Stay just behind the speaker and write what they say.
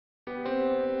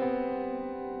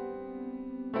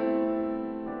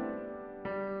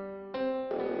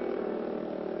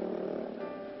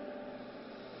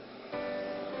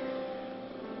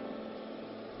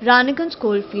Raniganj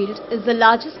coalfield is the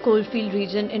largest coalfield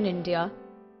region in India,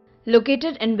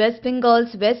 located in West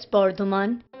Bengal's West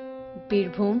Bardhaman,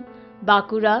 Birbhum,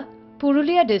 Bankura,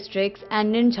 Purulia districts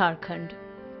and in Jharkhand.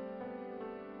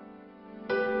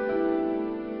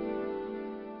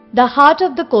 The heart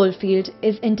of the coalfield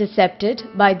is intercepted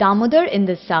by Damodar in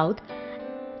the south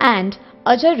and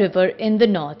Ajay River in the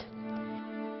north.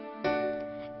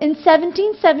 In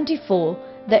 1774,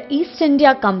 the East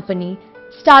India Company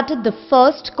started the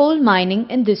first coal mining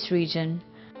in this region.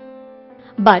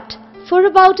 But for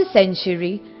about a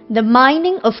century, the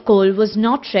mining of coal was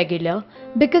not regular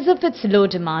because of its low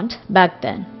demand back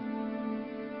then.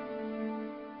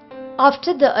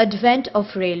 After the advent of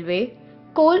railway,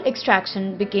 coal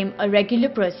extraction became a regular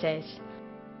process.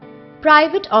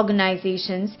 Private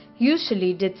organizations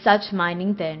usually did such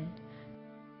mining then.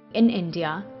 In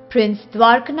India, Prince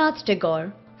Dwarkanath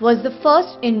Tagore was the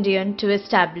first Indian to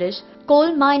establish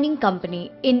coal mining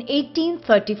company in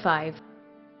 1835.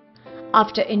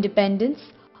 After independence,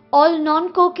 all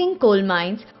non-coking coal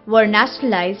mines were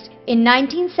nationalized in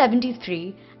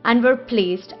 1973 and were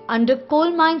placed under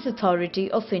Coal Mines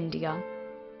Authority of India.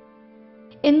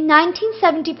 In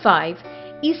 1975,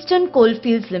 Eastern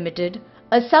Coalfields Limited,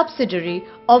 a subsidiary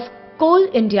of Coal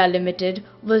India Limited,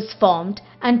 was formed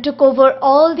and took over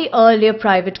all the earlier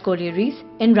private collieries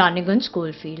in Raniganj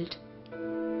coalfield.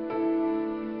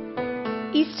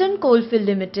 Eastern Coalfield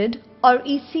Limited or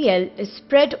ECL is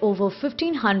spread over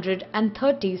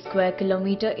 1530 square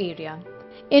kilometer area.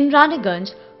 In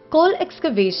Raniganj, coal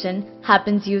excavation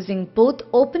happens using both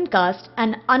open cast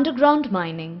and underground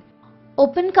mining.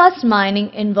 Open cast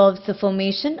mining involves the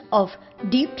formation of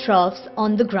deep troughs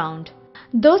on the ground.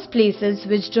 Those places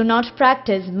which do not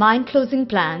practice mine closing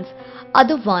plans are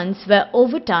the ones where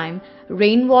over time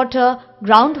rainwater,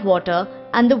 groundwater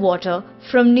and the water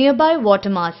from nearby water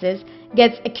masses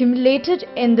gets accumulated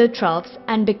in the troughs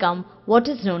and become what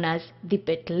is known as the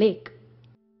Pitlake.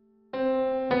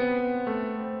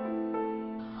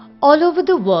 All over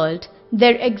the world,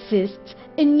 there exists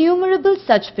innumerable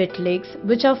such pit lakes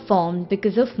which are formed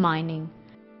because of mining.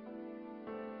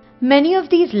 Many of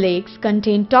these lakes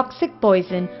contain toxic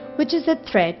poison which is a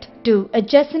threat to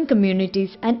adjacent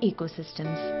communities and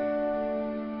ecosystems.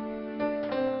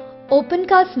 Open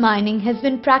cast mining has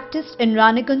been practiced in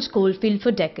Raniganj coalfield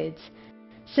for decades.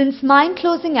 Since mine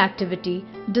closing activity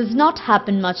does not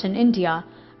happen much in India,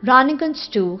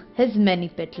 Raniganj too has many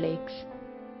pit lakes.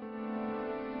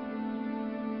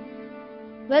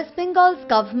 West Bengal's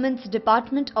government's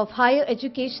Department of Higher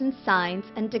Education, Science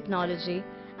and Technology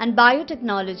and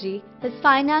Biotechnology has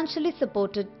financially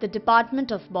supported the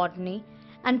Department of Botany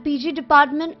and PG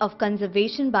Department of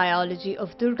Conservation Biology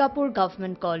of Durgapur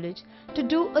Government College to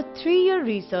do a 3-year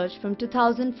research from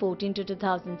 2014 to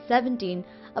 2017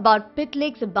 about pit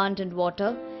lakes' abundant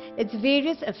water, its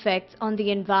various effects on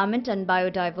the environment and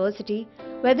biodiversity,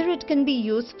 whether it can be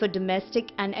used for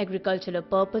domestic and agricultural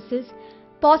purposes,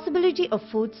 possibility of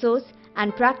food source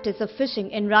and practice of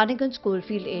fishing in Raniganj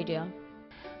coalfield area.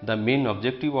 The main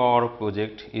objective of our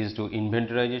project is to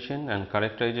inventorization and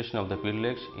characterization of the pit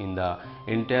lakes in the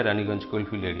entire Raniganj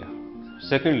coalfield area.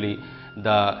 Secondly,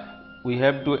 we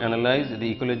have to analyze the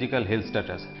ecological health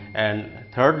status, and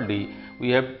thirdly, we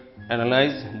have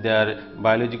analyze their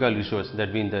biological resource,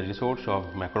 that being the resource of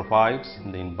macrophytes,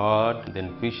 then bird,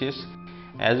 then fishes,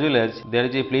 as well as there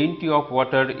is a plenty of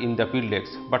water in the pit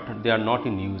lakes, but they are not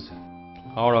in use.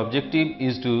 Our objective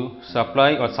is to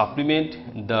supply or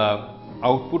supplement the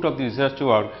output of the research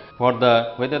work for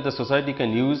whether the society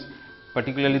can use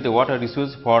particularly the water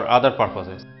resource for other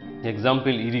purposes.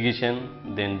 Example,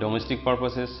 irrigation, then domestic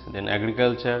purposes, then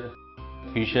agriculture,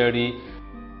 fishery,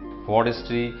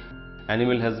 forestry,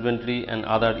 animal husbandry and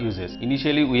other uses.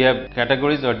 Initially we have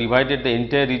categorized or divided the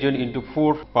entire region into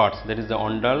 4 parts, that is the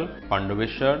Ondal,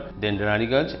 Pandaveshwar, then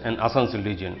Raniganj and Asansol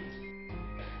region.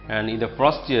 And in the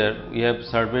first year we have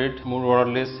surveyed more or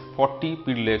less 40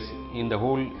 pit lakes in the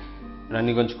whole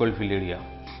Raniganj coalfield area.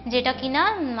 যেটা কিনা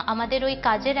আমাদের ওই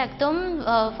কাজের একদম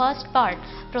first part.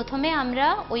 প্রথমে আমরা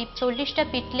ওই 40টা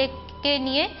পিটলেককে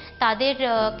নিয়ে তাদের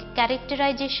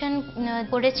ক্যারেক্টারাইজেশন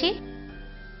করেছি।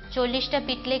 40টা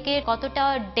পিটলেকে কতটা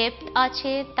ডেপথ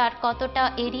আছে, তার কতটা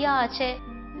এরিয়া আছে,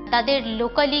 তাদের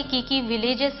লোকালি কি কি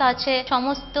ভিলেজেস আছে,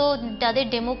 সমস্ত তাদের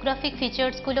ডেমোগ্রাফিক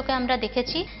ফিচার্সগুলোকে আমরা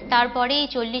দেখেছি। তারপরে এই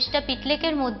 40টা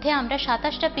পিটলেকের মধ্যে আমরা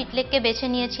 27টা পিটলেককে বেছে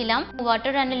নিয়েছিলাম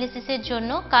ওয়াটার অ্যানালিসিসের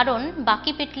জন্য, কারণ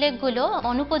বাকি পিটলেকগুলো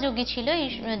অনুপযোগী ছিল এই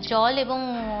জল এবং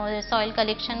সয়েল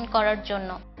কালেকশন করার জন্য।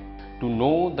 To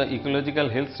know the ecological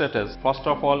health status, first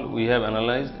of all we have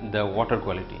analyzed the water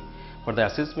quality. For the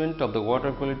assessment of the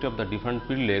water quality of the different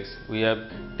pit lakes, we have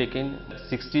taken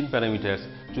 16 parameters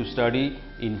to study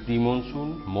in pre-monsoon,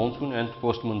 monsoon and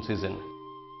post-monsoon season.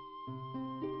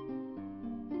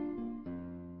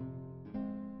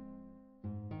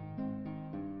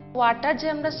 Water যে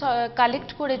আমরা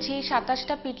collect করেছি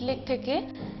 27টা পিটলেক থেকে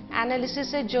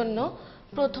অ্যানালিসিসের জন্য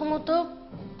প্রথমত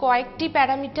কয়েকটি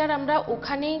parameter আমরা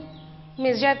ওখানেই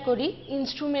measure করি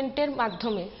ইনস্ট্রুমেন্টের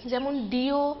মাধ্যমে, যেমন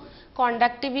ডিও,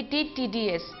 কন্ডাক্টিভিটি,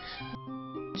 টিডিএস।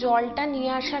 জলটা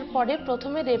নিয়ে আসার পরে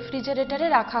প্রথমে রেফ্রিজারেটরে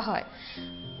রাখা হয়।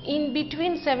 ইন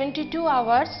বিটুইন 72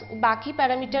 আওয়ার্স বাকি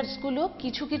প্যারামিটারসগুলো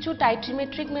কিছু কিছু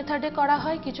টাইট্রিমেট্রিক মেথডে করা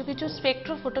হয়, কিছু কিছু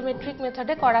স্পেকট্রোফোটোমেট্রিক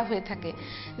মেথডে করা হয়ে থাকে।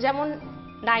 যেমন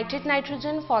নাইট্রেট,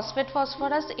 নাইট্রোজেন, ফসফেট,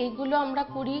 ফসফরাস এইগুলো আমরা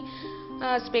করি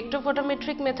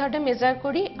স্পেকট্রোফোটোমেট্রিক মেথডে মেজার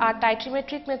করি, আর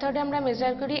টাইট্রিমেট্রিক মেথডে আমরা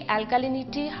মেজার করি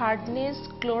অ্যালকালিনিটি, হার্ডনেস,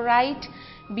 ক্লোরাইড,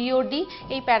 বিওডি,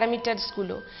 এই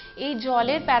প্যারামিটারসগুলো। এই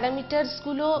জলের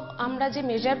প্যারামিটারসগুলো আমরা যে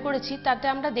মেজার করেছি তাতে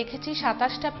আমরা দেখেছি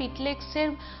 27টা পিটলেক্সের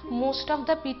মোস্ট অফ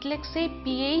দ্য পিটলেক্সেই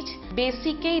পিএইচ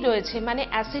বেসিকেই রয়েছে, মানে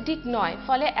অ্যাসিডিক নয়,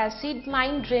 ফলে অ্যাসিড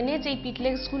মাইন ড্রেনেজ এই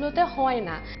পিটলেক্সগুলোতে হয়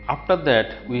না। After that,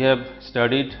 we have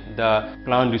studied the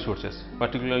plant resources,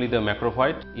 particularly the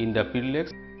macrophyte in the pit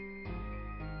lakes,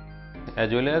 as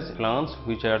well as plants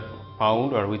which are found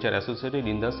or which are associated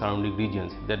in the surrounding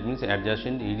regions, that means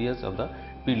adjacent areas of the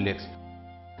pit lakes.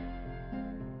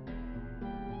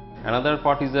 Another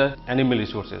part is the animal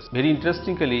resources. Very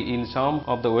interestingly, in some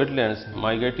of the wetlands,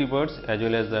 migratory birds as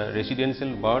well as the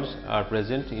residential birds are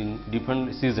present in different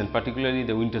seasons, particularly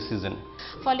the winter season.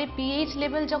 ফলে pH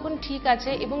level যখন ঠিক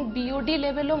আছে এবং BOD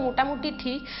লেভেলও মোটামুটি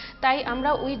ঠিক, তাই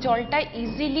আমরা ওই জলটা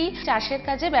ইজিলি চাষের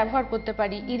কাজে ব্যবহার করতে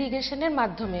পারি ইরিগেশনের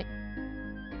মাধ্যমে।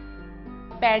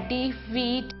 প্যাডি,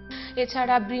 হুইট,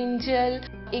 এছাড়া ব্রিঞ্জল,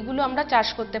 এগুলো আমরা চাষ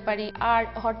করতে পারি। আর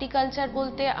হর্টিকালচার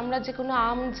বলতে আমরা যে কোনো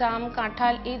আম, জাম,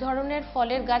 কাঁঠাল এই ধরনের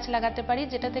ফলের গাছ লাগাতে পারি,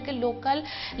 যেটা থেকে লোকাল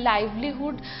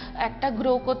লাইভলিহুড একটা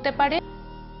গ্রো করতে পারে।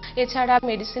 এছাড়া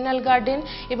মেডিসিনাল গার্ডেন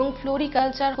এবং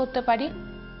ফ্লোরিকালচার করতে পারি।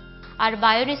 আর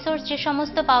বায়োরিসোর্স যে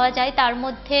সমস্ত পাওয়া যায় তার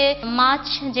মধ্যে মাছ,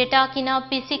 যেটা কিনা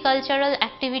পিসিকালচারাল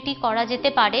অ্যাক্টিভিটি করা যেতে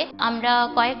পারে। আমরা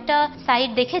কয়েকটা সাইট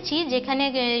দেখেছি যেখানে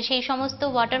সেই সমস্ত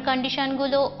ওয়াটার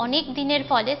কন্ডিশনগুলো অনেক দিনের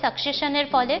ফলে, সাকসেশনের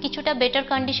ফলে কিছুটা বেটার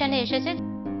কন্ডিশনে এসেছে।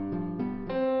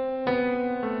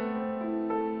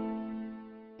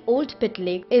 Old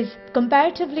Pitlake is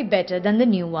comparatively better than the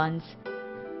new ones.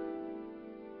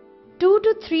 2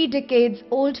 to 3 decades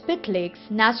old pit lakes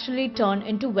naturally turn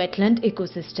into wetland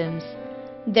ecosystems.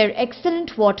 Their excellent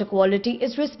water quality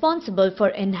is responsible for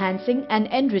enhancing and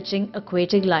enriching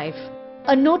aquatic life.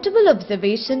 A notable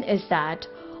observation is that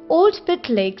old pit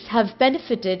lakes have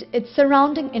benefited its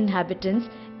surrounding inhabitants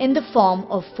in the form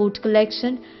of food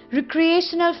collection,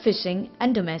 recreational fishing and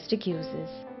domestic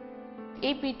uses.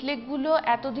 এই পিটলেকগুলো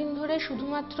এতদিন ধরে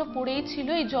শুধুমাত্র পড়েই ছিল,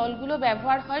 এই জলগুলো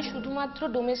ব্যবহার হয় শুধুমাত্র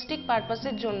ডোমেস্টিক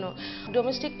পারপাসের জন্য।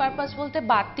 ডোমেস্টিক পারপাস বলতে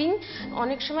বাথিং,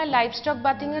 অনেক সময় লাইভস্টক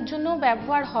বাথিংয়ের জন্যও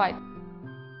ব্যবহার হয়।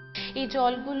 এই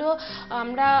জলগুলো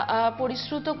আমরা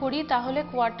পরিশ্রুত করি, তাহলে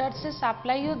কোয়ার্টার্সে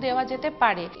সাপ্লাইও দেওয়া যেতে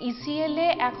পারে। ইসিএলে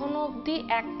এখনো অবধি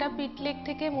একটা পিটলেক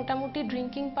থেকে মোটামুটি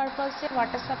ড্রিঙ্কিং পারপাসে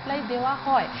ওয়াটার সাপ্লাই দেওয়া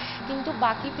হয়, কিন্তু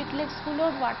বাকি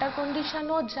পিটলেক্সগুলোর ওয়াটার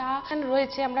কন্ডিশনও যা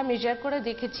রয়েছে আমরা মেজার করে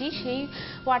দেখেছি, সেই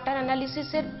ওয়াটার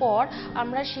অ্যানালিসিসের পর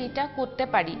আমরা সেইটা করতে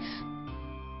পারি।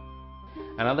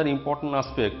 Another important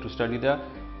aspect to study the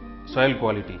soil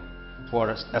quality. For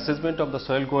assessment of the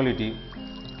soil quality,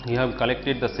 we have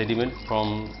collected the sediment from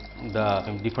the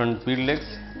different pit lakes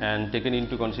and taken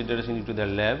into consideration into the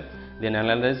lab, then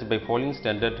analyzed by following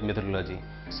standard methodology.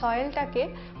 সয়েলটাকে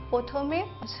প্রথমে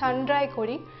সানড্রাই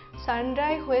করি,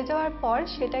 সানড্রাই হয়ে যাওয়ার পর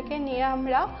সেটাকে নিয়ে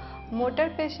আমরা motor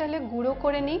প্রেসারে গুঁড়ো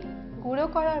করে নিই। গুঁড়ো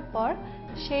করার পর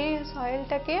সেই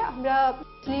সয়েলটাকে আমরা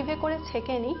স্লিভে করে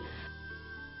ছেঁকে নিই।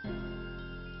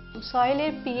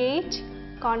 সয়েলের pH,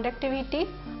 conductivity,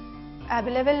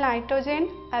 available nitrogen,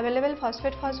 available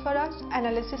phosphate, phosphorus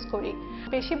analysis করি।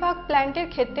 বেশিরভাগ প্ল্যান্টের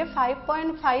ক্ষেত্রে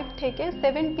 5.5 থেকে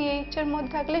 7 পিএইচের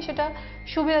মধ্যে থাকলে সেটা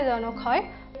সুবিধাজনক হয়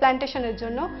প্ল্যান্টেশনের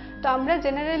জন্য। তো আমরা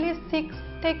জেনারেলি 6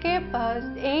 থেকে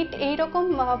 8 এইরকম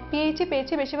পিএইচই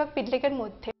পেয়েছি বেশিরভাগ পিটলেকের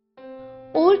মধ্যে।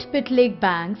 Old Pitlake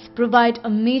banks provide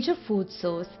a major food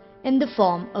source in the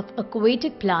form of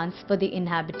aquatic plants for the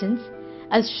inhabitants,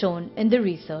 as shown in the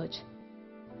research.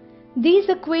 These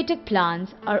aquatic plants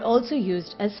are also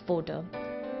used as fodder.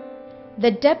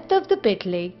 The depth of the pit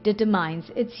lake determines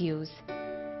its use.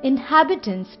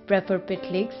 Inhabitants prefer pit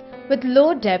lakes with low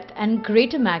depth and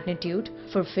greater magnitude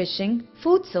for fishing,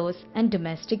 food source and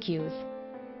domestic use.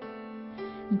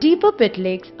 Deeper pit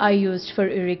lakes are used for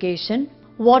irrigation,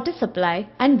 water supply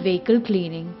and vehicle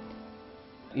cleaning.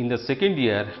 In the second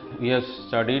year, we have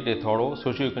studied a thorough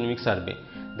socio-economic survey.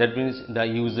 That means the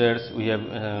users, we have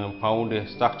found a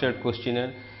structured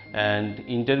questionnaire and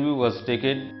interview was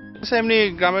taken. এমনি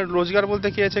গ্রামের রোজগার বলতে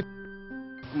কি আছে?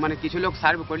 মানে কিছু লোক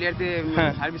কলিয়ারতে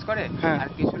service করে, আর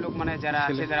কিছু লোক মানে যারা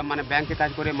আছে যারা মানে ব্যাংকে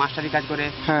কাজ করে, মাস্টারি কাজ করে,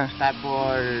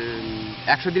 তারপর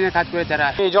 100 দিনের কাজ করে তারা।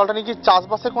 এই জলটা নিয়ে কি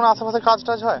চাষবাসের কোনো আশেপাশে কাজ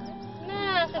টাজ হয়? না,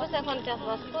 আশেপাশে এখন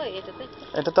চাষবাস তো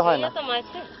এটাতে হয় না।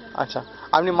 আচ্ছা,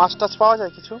 আপনি মাছ টাছ পাওয়া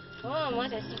যায় কিছু? হ্যাঁ,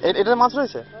 মাছ আছে। এটাতে মাছ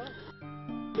রয়েছে?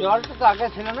 জলটা তো আগে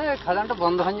ছিল না, খাদানটা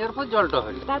বন্ধ হয়ে যাওয়ার পর জলটা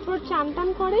হলো। তারপর চান টান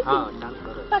করে? হ্যাঁ, চান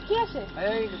করে। পাখি আছে?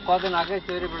 এই কদিন আগে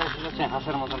তৈরি বেড়াছিল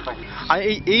হাঁসের মতন পাখি। আর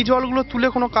এই জলগুলো তুলে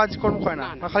কোনো কাজকর্ম হয় না,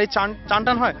 খালি চান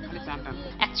টান হয়? খালি চান টান।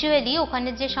 অ্যাকচুয়ালি ওখানে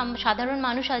যে সাধারণ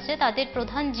মানুষ আছে তাদের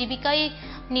প্রধান জীবিকাই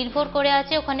নির্ভর করে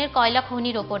আছে ওখানের কয়লা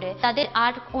খনির ওপরে। তাদের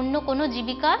আর অন্য কোনো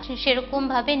জীবিকা সেরকম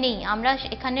ভাবে নেই। আমরা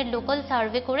এখানের লোকাল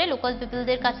সার্ভে করে লোকাল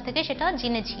পিপলদের কাছ থেকে সেটা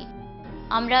জেনেছি।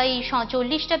 আমরা এই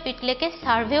 40টা পিটলেকে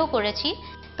সার্ভেও করেছি।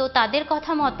 তো তাদের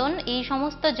কথা মতন এই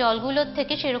সমস্ত জলগুলোর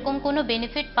থেকে সেরকম কোনো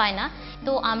বেনিফিট পায় না।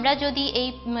 তো আমরা যদি এই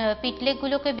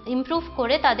পিটলেকগুলোকে ইমপ্রুভ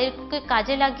করে তাদেরকে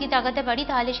কাজে লাগাতে পারি,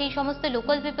 তাহলে সেই সমস্ত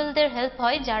লোকাল পিপলদের হেল্প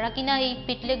হয় যারা কিনা এই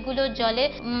পিটলেকগুলোর জলে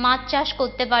মাছ চাষ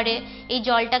করতে পারে, এই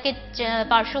জলটাকে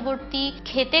পার্শ্ববর্তী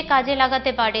খেতে কাজে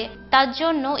লাগাতে পারে। তার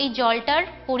জন্য এই জলটার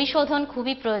পরিশোধন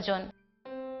খুবই প্রয়োজন।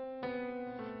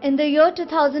 In the year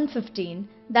 2015,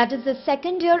 that is the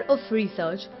second year of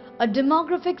research, a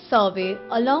demographic survey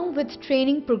along with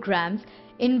training programs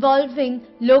involving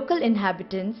local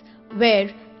inhabitants where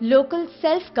local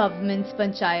self-governments,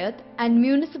 panchayat and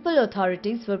municipal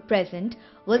authorities were present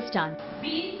was done.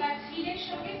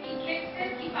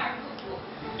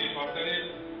 সরকারের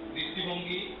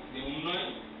দৃষ্টিভঙ্গি যে উন্নয়ন,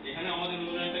 এখানে আমাদের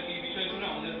উন্নয়নটা কি বিষয় করে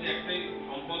আমাদের যে একটাই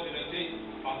সম্পদ, এটা হচ্ছে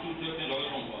প্রাচুর্য, হচ্ছে জল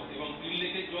সম্পদ, এবং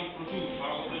পিটলেকের জল প্রচুর,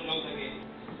 সারা বছর জল থাকে।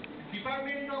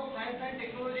 ডিপার্টমেন্ট অফ সায়েন্স অ্যান্ড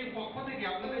টেকনোলজির পক্ষ থেকে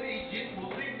আপনাদের এই যে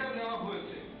প্রজেক্টটা নেওয়া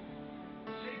হয়েছে,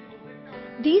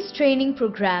 These training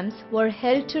programs were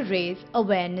held to raise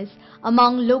awareness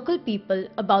among local people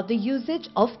about the usage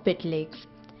of pit lakes.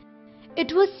 It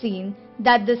was seen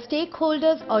that the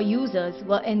stakeholders or users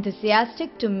were enthusiastic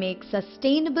to make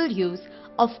sustainable use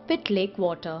of pit lake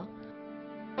water.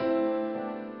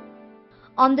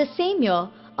 On the same year,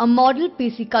 a model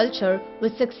pisciculture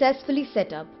was successfully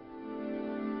set up.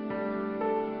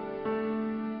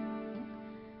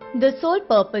 The sole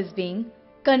purpose being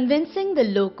convincing the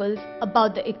locals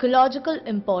about the ecological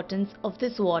importance of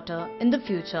this water in the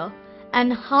future and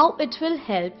how it will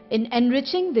help in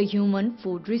enriching the human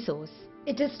food resource.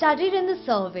 It is studied in the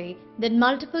survey that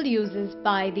multiple uses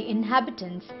by the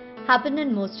inhabitants happen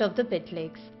in most of the pit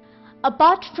lakes.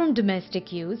 Apart from domestic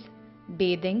use,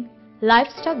 bathing,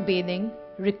 livestock bathing,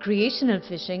 recreational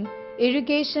fishing,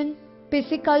 irrigation,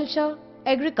 pisciculture,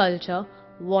 agriculture,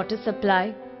 water supply,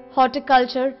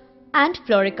 horticulture and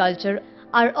floriculture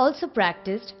are also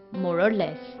practiced more or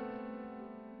less.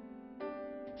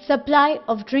 Supply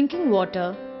of drinking water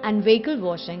and vehicle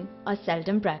washing are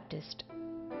seldom practiced.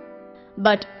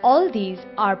 But all these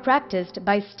are practiced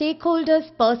by stakeholders'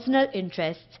 personal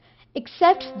interests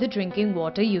except the drinking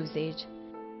water usage.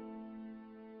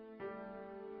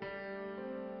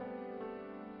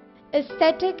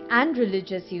 Aesthetic and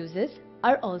religious uses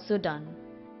are also done.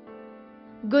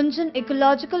 Gunjan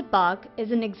Ecological Park is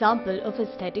an example of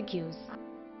aesthetic use.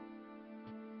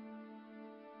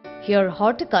 Here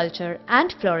horticulture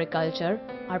and floriculture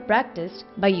are practiced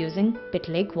by using pit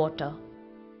lake water.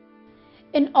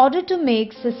 In order to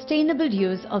make sustainable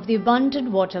use of the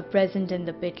abundant water present in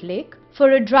the pit lake,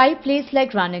 for a dry place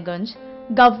like Raniganj,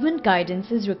 government guidance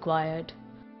is required.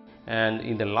 And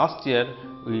in the last year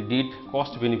we did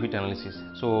cost benefit analysis.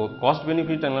 So cost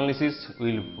benefit analysis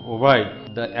will provide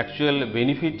the actual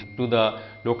benefit to the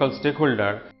local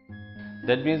stakeholder.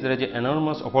 That means there is an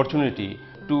enormous opportunity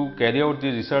to carry out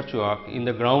the research work in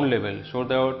the ground level, so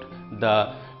that the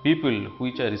people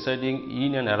which are residing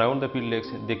in and around the pit lakes,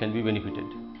 they can be benefited.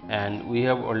 And we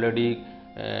have already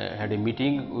had a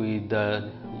meeting with the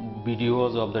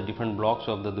BDOs of the different blocks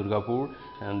of the Durgapur,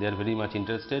 and they are very much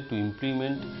interested to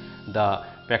implement the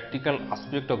practical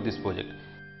aspect of this project.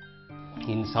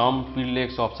 In some pit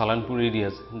lakes of Salanpur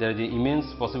areas, there is an immense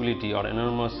possibility or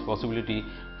enormous possibility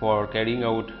for carrying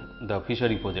out the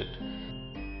fishery project.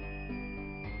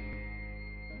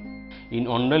 In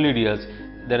Ondal areas,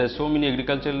 there are so many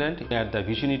agricultural land at the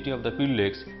vicinity of the pit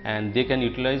lakes, and they can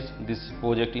utilize this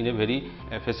project in a very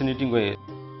fascinating way.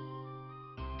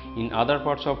 In other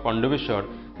parts of Pandaveshwar,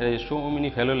 there is so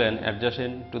many fallow land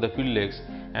adjacent to the peat lakes,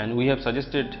 and we have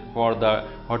suggested for the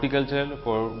horticulture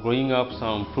for growing up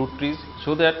some fruit trees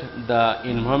so that the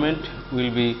environment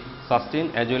will be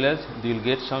sustained as well as they will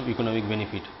get some economic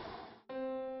benefit.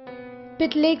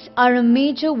 Pit lakes are a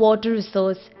major water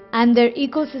resource and their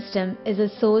ecosystem is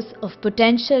a source of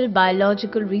potential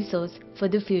biological resource for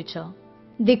the future.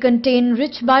 They contain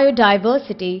rich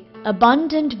biodiversity,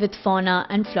 abundant with fauna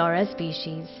and flora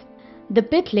species. The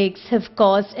pit lakes have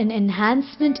caused an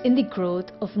enhancement in the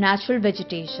growth of natural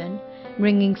vegetation,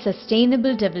 bringing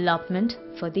sustainable development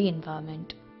for the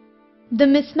environment. The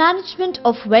mismanagement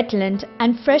of wetland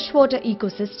and freshwater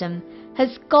ecosystem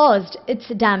has caused its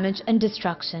damage and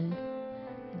destruction.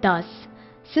 Thus,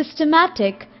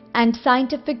 systematic and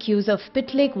scientific use of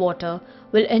pit lake water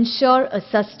will ensure a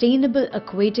sustainable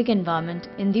aquatic environment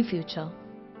in the future.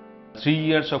 3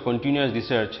 years of continuous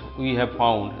research, we have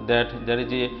found that there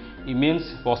is a immense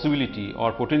possibility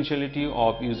or potentiality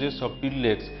of uses of pit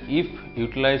lakes if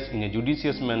utilized in a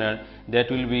judicious manner that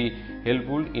will be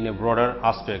helpful in a broader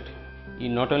aspect,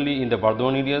 not only in the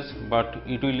Bardhaman areas, but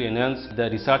it will enhance the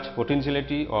research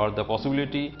potentiality or the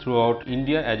possibility throughout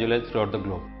India as well as throughout the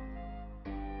globe.